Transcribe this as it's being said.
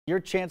Your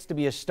chance to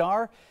be a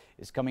star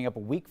is coming up a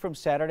week from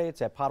Saturday.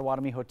 It's at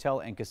Potawatomi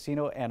Hotel and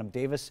Casino. Adam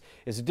Davis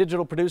is a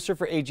digital producer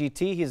for AGT.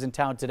 He is in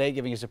town today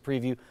giving us a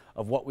preview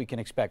of what we can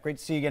expect. Great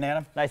to see you again,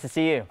 Adam. Nice to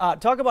see you.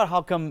 Talk about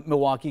how come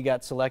Milwaukee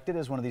got selected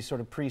as one of these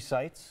sort of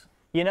pre-sites.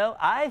 You know,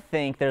 I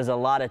think there's a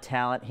lot of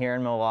talent here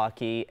in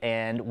Milwaukee,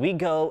 and we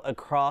go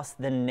across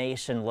the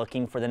nation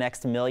looking for the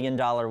next $1 million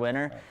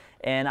winner. Right.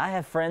 And I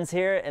have friends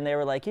here, and they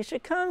were like, you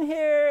should come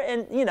here.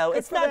 And, you know,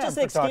 it's not just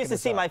an excuse to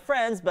see my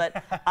friends,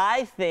 but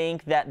I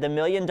think that the $1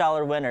 million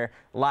winner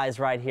lies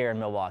right here in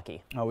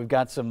Milwaukee. Oh, we've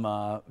got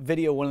some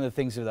video. One of the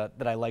things that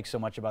I like so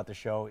much about the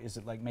show is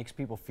it makes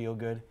people feel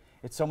good.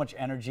 It's so much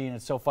energy, and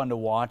it's so fun to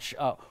watch.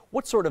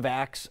 What sort of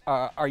acts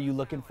are you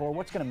looking for?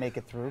 What's going to make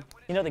it through?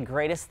 You know, the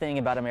greatest thing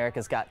about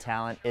America's Got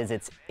Talent is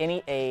it's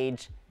any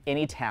age,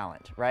 any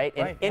talent, right?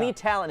 And any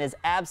talent is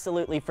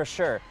absolutely for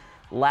sure.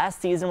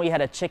 Last season, we had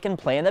a chicken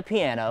playing the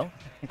piano,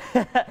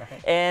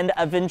 and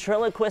a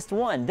ventriloquist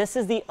won. This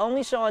is the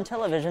only show on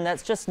television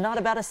that's just not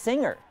about a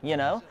singer, you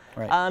know?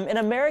 Right. And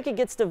America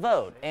gets to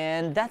vote,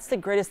 and that's the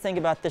greatest thing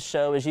about this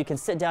show is you can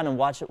sit down and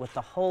watch it with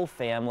the whole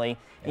family,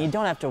 and you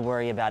don't have to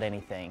worry about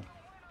anything.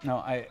 No,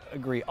 I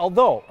agree.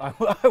 Although, I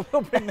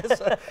will bring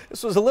this up.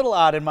 This was a little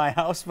odd in my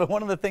house, but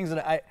one of the things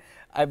that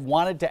I've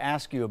wanted to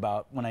ask you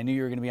about when I knew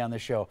you were going to be on the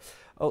show.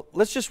 Oh,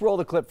 let's just roll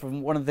the clip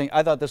from one of the things.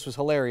 I thought this was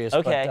hilarious.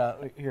 Okay.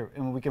 But here,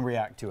 and we can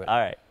react to it. All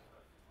right.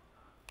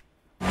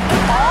 Oh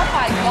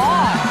my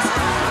God.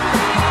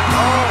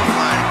 Oh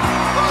my.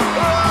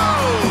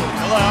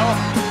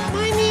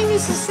 Hello. My name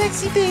is a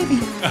sexy baby.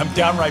 I'm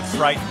downright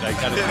frightened, I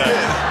gotta say.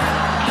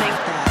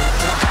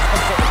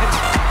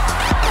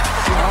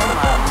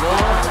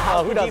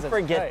 Oh, who doesn't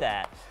forget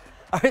that?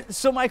 All right,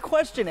 so my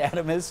question,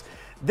 Adam, is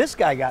this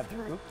guy got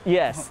through.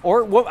 Yes.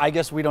 Or well, I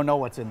guess we don't know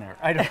what's in there.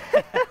 I don't.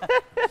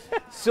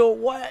 So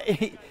what?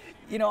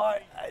 You know,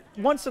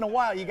 once in a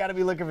while, you got to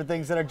be looking for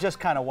things that are just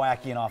kind of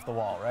wacky and off the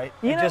wall, right?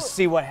 And just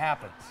see what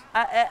happens.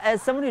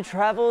 As someone who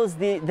travels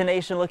the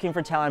nation looking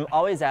for talent, I'm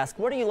always asked,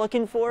 what are you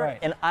looking for? Right.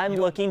 And I'm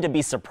looking to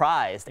be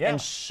surprised and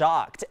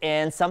shocked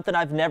and something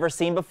I've never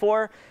seen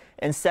before.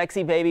 And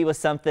Sexy Baby was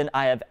something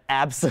I have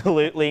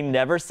absolutely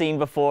never seen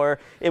before.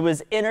 It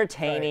was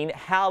entertaining. Right.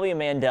 Howie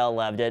Mandel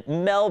loved it.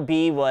 Mel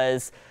B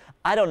was,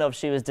 I don't know if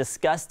she was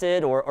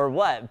disgusted or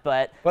what,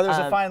 but well, there's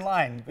a fine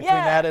line between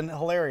that and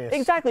hilarious.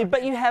 Exactly,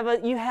 but you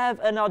have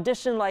an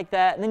audition like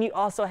that, and then you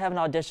also have an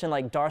audition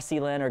like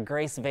Darcy Lynn or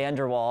Grace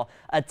Vanderwall,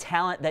 a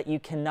talent that you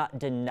cannot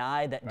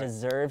deny that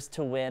deserves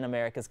to win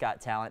America's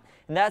Got Talent,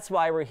 and that's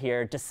why we're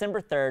here, December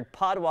 3rd,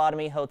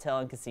 Potawatomi Hotel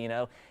and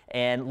Casino,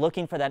 and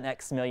looking for that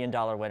next $1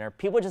 million winner.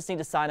 People just need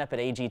to sign up at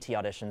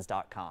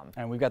agtauditions.com.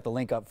 And we've got the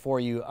link up for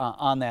you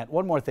on that.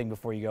 One more thing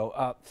before you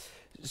go.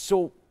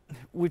 So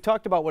we've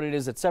talked about what it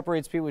is that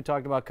separates people. We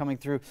talked about coming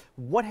through.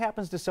 What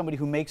happens to somebody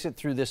who makes it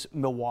through this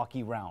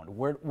Milwaukee round?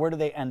 Where do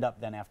they end up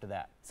then after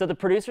that? So the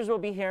producers will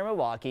be here in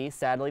Milwaukee.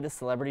 Sadly, the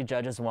celebrity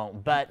judges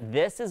won't. But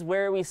this is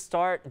where we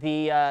start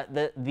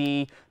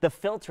the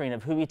filtering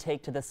of who we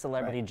take to the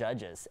celebrity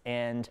judges.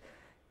 And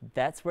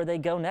that's where they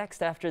go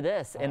next after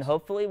this. Awesome. And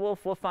hopefully we'll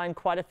find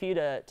quite a few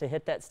to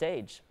hit that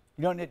stage.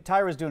 You don't,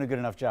 Tyra's doing a good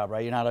enough job,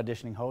 right? You're not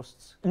auditioning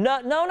hosts? No,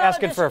 not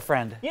asking for a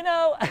friend. You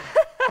know,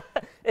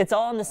 it's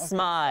all in the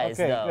smize,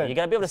 though. Good. You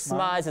got to be able to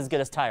smize as good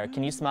as Tyra.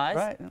 Can you smize?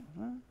 Right.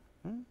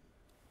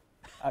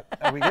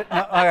 Are we good?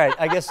 No? All right.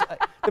 I guess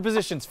the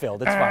position's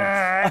filled. It's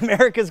fine.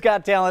 America's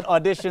Got Talent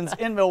auditions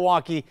in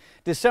Milwaukee,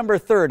 December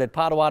 3rd at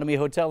Potawatomi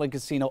Hotel and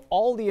Casino.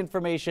 All the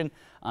information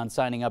on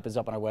signing up is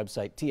up on our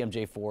website,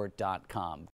 tmj4.com.